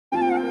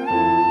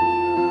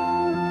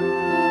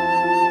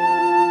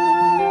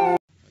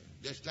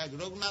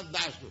Raghunatha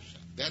Das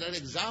Goswami. There are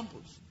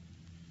examples.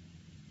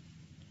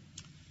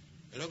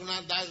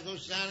 Raghunatha Das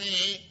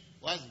Goswami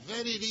was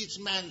very rich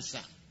man's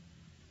son.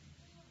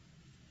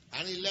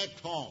 And he left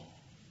home.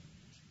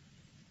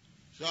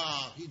 So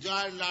he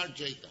joined Lord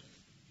Chaitanya.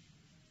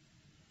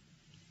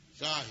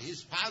 So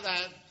his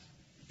father,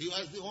 he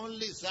was the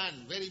only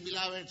son, very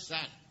beloved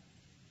son,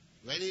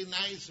 very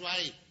nice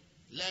wife,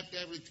 left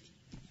everything.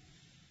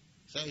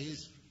 So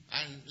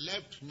and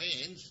left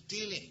means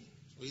stealing,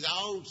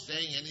 without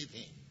saying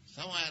anything.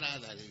 Somewhere or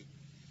other he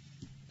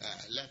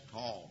left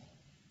home.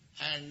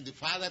 And the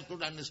father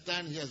could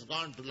understand he has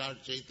gone to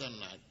Lord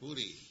Chaitanya at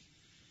Puri.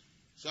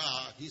 So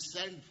he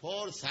sent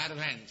 4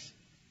 servants,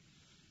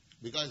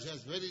 because he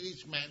was a very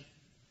rich man,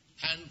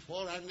 and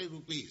 400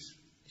 rupees.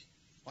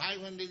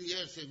 500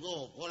 years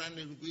ago,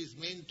 400 rupees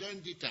mean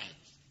 20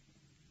 times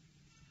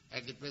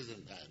at the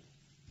present time.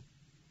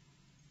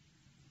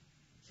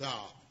 So,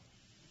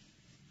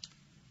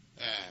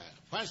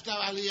 first of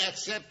all he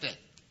accepted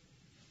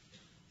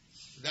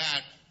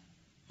that,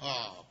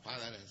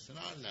 father has said,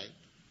 all right.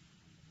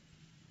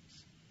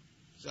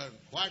 So,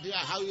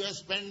 how you are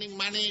spending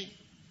money?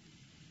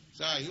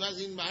 So he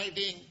was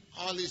inviting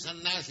all the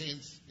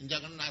sannyasis in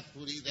Jagannath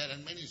Puri. There are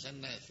many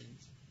sannyasis,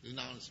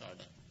 renounced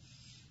order.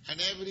 And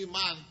every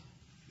month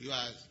he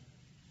was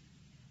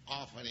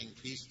offering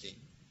feasting.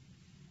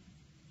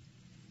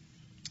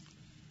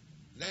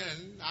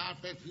 Then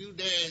after a few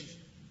days,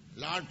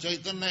 Lord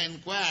Chaitanya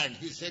inquired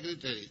his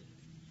secretary,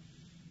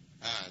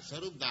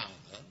 Sarup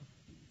Damodar,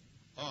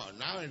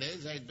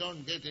 nowadays I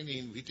don't get any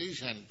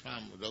invitation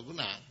from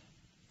Raghunatha.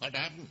 What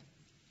happened?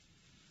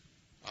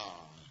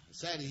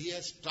 Sir, he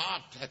has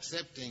stopped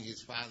accepting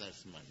his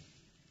father's money.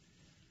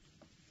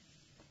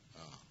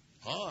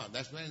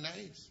 That's very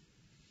nice.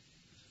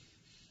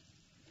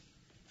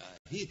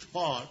 He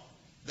thought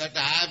that I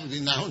have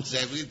renounced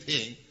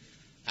everything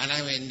and I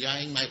am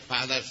enjoying my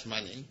father's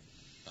money.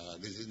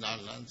 This is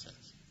not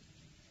nonsense.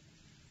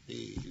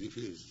 He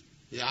refused.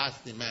 He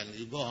asked the man,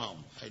 you go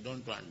home, I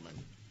don't want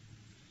money.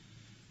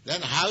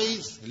 Then how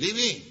is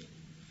living?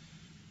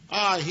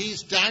 He is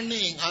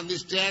standing on the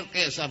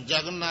staircase of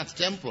Jagannath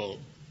temple,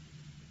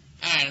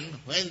 and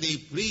when the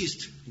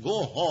priests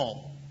go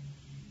home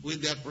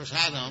with their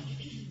prasadam,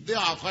 they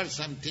offer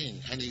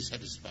something and he is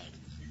satisfied.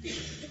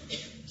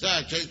 So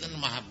Chaitanya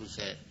Mahaprabhu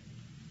said,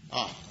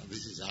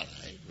 this is all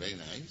right, very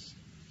nice.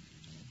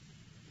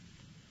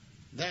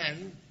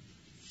 Then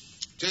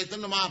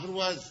Chaitanya Mahaprabhu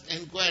was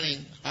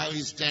inquiring how he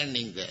is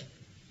standing there.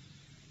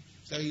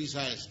 So he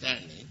saw him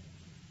standing.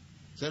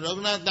 So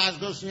Raghunatha Das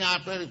Goswami,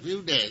 after a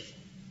few days,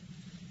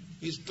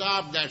 he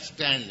stopped that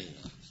standing.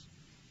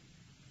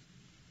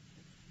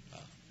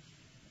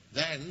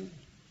 Then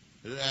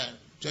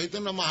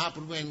Chaitanya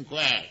Mahaprabhu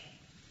inquired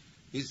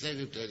his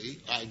secretary,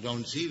 I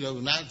don't see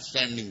Raghunath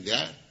standing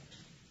there.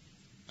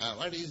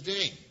 What is he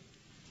doing?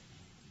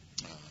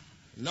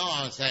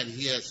 No, sir,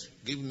 he has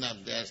given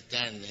up there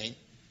standing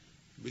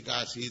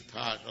because he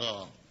thought,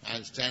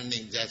 I'm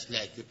standing just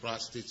like a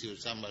prostitute,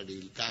 somebody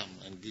will come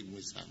and give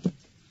me something.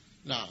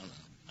 No,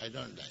 I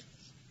don't like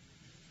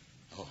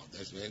this.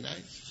 That's very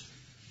nice.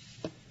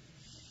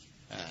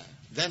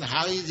 Then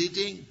how is he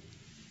eating?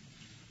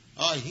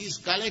 He's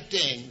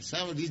collecting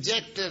some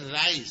rejected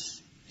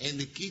rice in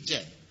the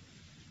kitchen,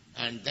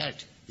 and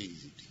that he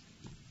is eating.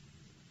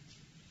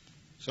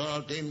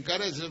 So to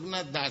encourage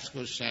Raghunatha Das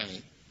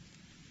Goswami,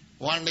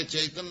 one day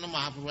Chaitanya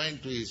Mahaprabhu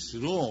went to his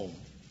room.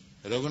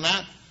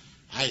 Raghunath,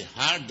 I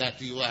heard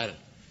that you are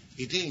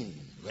eating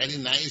very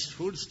nice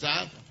food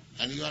stuff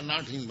and you are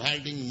not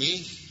inviting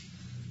me.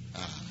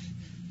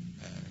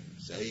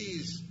 So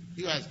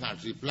he was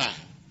not replying.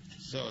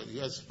 So he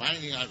was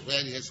finding out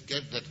where he has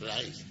kept that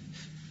rice.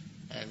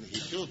 And he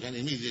took and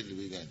immediately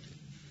began to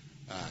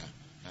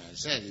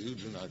said, you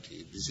do not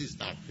eat. This is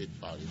not fit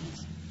for you.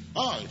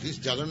 It is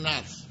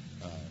Jagannath's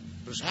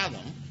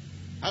prasadam.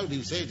 How do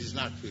you say it is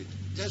not fit?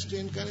 Just to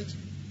encourage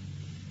him.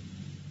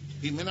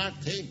 He may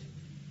not think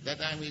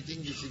that I am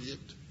eating this idiot.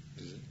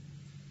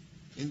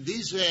 In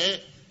this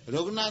way,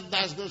 Raghunatha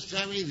Das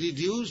Goswami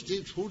reduced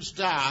his food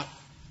stuff.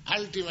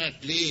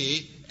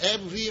 Ultimately,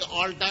 every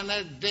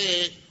alternate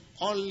day,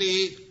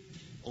 only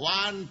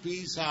one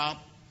piece of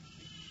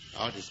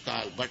what is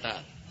called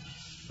butter.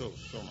 So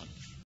much.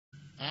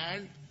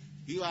 And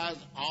he was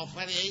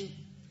offering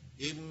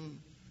in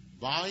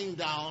bowing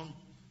down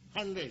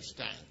hundreds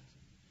times,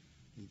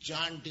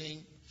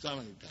 chanting so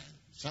many times.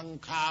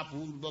 Sankha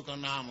Purvaka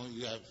Nama,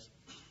 you have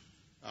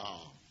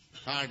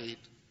heard it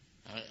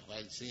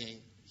while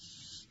singing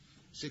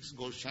 6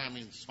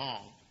 Goswami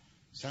song.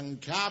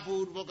 Sankha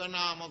Purvaka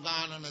Nama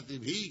Gananati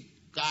Bhi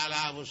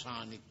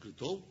Kalavasani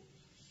Krito.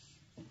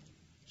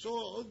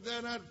 So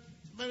there are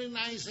very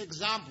nice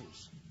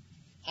examples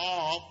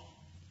of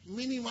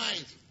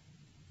minimizing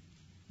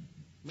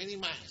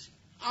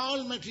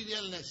all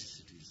material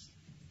necessities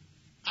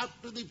up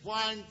to the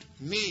point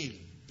need.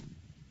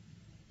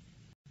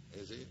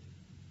 You see?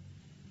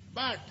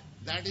 But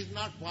that is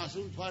not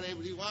possible for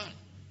everyone.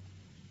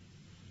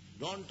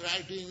 Don't try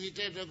to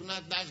imitate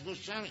Raghunatha Das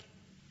Goswami.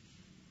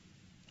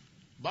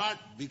 But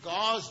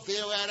because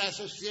they were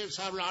associates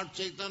of Lord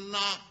Chaitanya,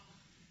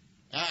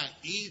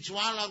 each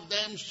one of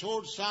them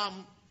showed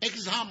some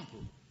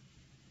example,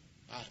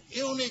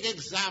 unique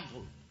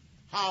example,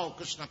 how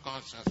Krishna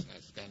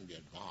consciousness can be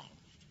advanced.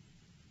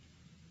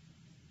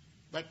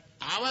 But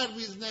our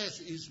business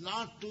is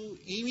not to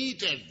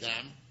imitate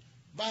them,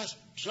 but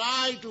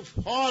try to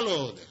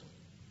follow them.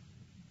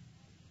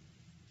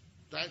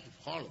 Try to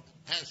follow them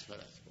as far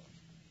as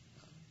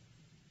possible.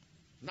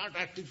 Not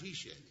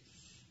artificially.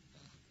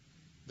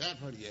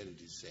 Therefore here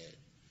it is said,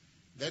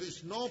 there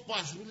is no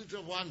possibility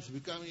of one's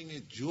becoming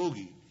a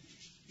yogi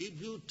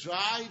if you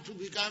try to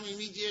become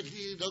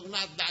immediately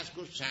Raghunatha Das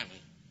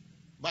Goswami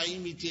by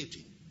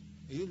imitating.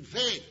 You will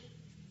fail.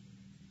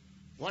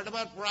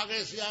 Whatever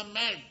progress you have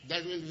made,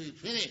 that will be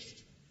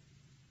finished.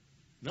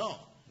 No,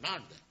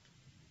 not that.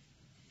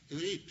 You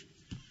eat.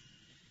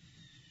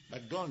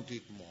 But don't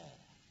eat more.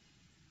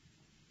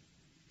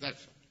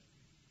 That's all.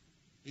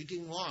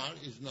 Eating more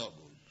is no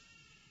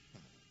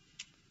good.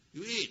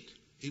 You eat.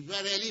 If you are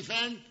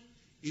elephant,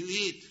 you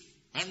eat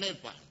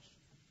 100 pounds.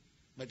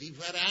 But if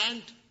you are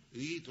ant,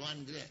 you eat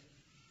 1 grain.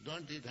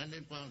 Don't eat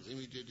 100 pounds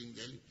imitating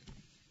the elephant.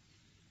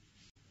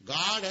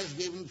 God has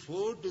given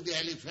food to the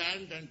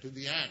elephant and to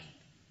the ant.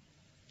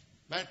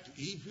 But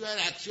if you are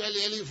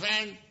actually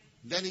elephant,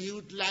 then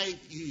you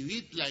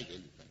eat like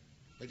elephant.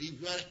 But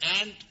if you are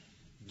ant,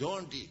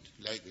 don't eat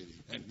like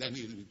elephant, then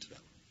you will be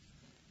trouble.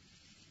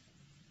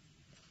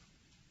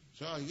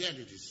 So here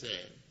it is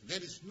said,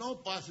 there is no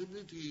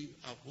possibility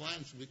of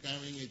one's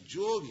becoming a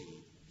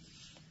yogi,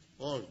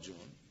 Arjuna,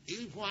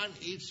 if one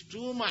eats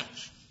too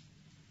much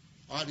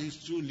or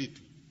eats too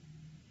little.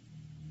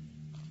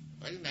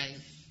 Very nice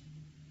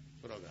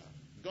program.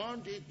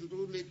 Don't eat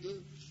too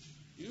little,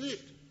 you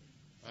eat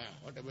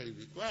whatever is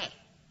required.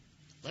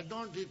 But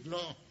don't eat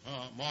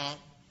more.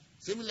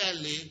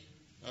 Similarly,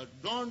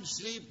 don't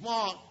sleep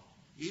more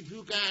if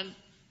you can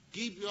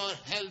keep your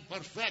health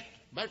perfect,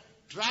 but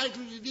try to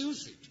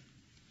reduce it.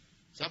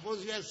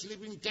 Suppose you are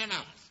sleeping 10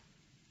 hours,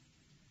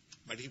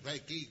 but if I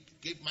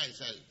keep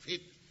myself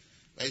fit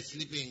by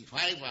sleeping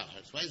 5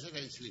 hours, why should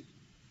I sleep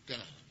 10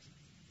 hours?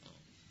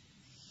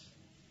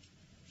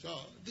 So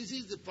this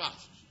is the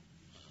process.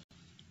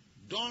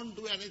 Don't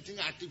do anything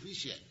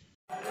artificial.